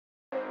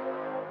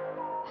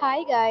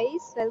Hi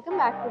guys, welcome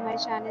back to my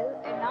channel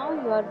and now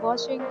you are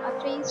watching a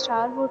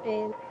 3-star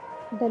hotel.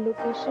 The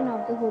location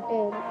of the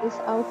hotel is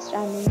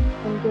outstanding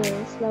and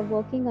guests love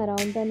walking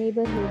around the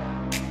neighborhood.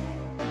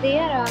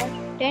 There are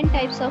 10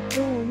 types of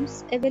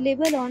rooms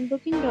available on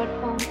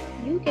booking.com.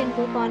 You can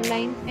book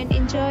online and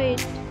enjoy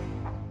it.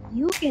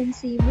 You can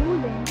see more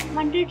than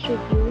 100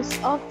 reviews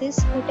of this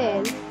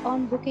hotel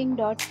on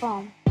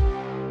booking.com.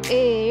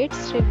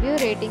 Its review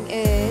rating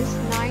is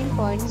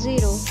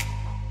 9.0,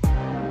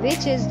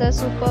 which is the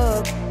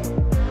superb.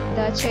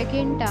 The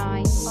check-in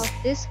time of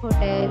this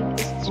hotel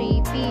is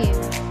 3 p.m.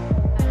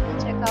 and the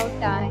checkout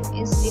time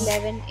is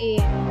 11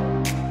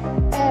 a.m.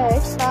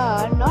 Pets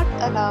are not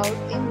allowed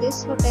in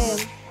this hotel.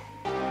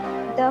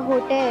 The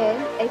hotel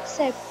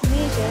accepts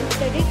major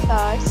credit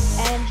cards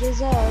and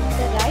reserves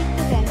the right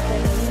to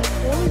temporarily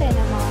hold an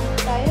amount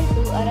prior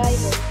to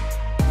arrival.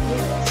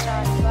 Guests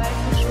are required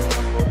to show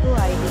a photo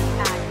ID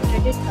and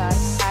credit card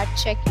at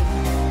check-in.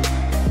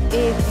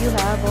 If you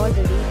have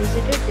already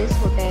visited this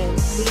hotel,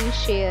 please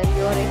share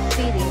your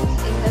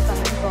experience in the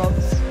comment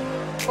box.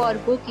 For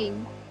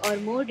booking or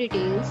more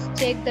details,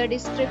 check the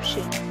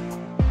description.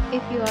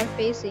 If you are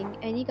facing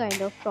any kind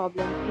of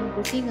problem in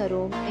booking a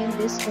room in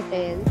this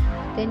hotel,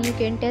 then you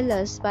can tell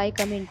us by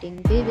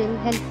commenting. We will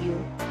help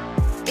you.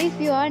 If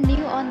you are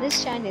new on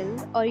this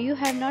channel or you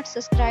have not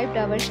subscribed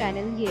our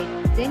channel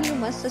yet, then you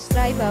must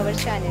subscribe our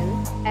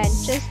channel and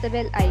press the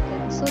bell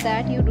icon so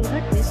that you do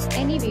not miss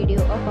any video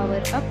of our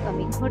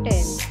upcoming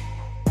hotel.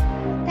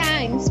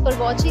 Thanks for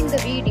watching the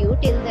video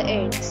till the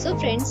end. So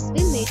friends,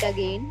 we'll meet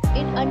again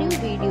in a new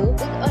video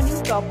with a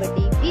new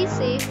property. Be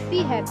safe,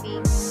 be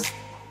happy.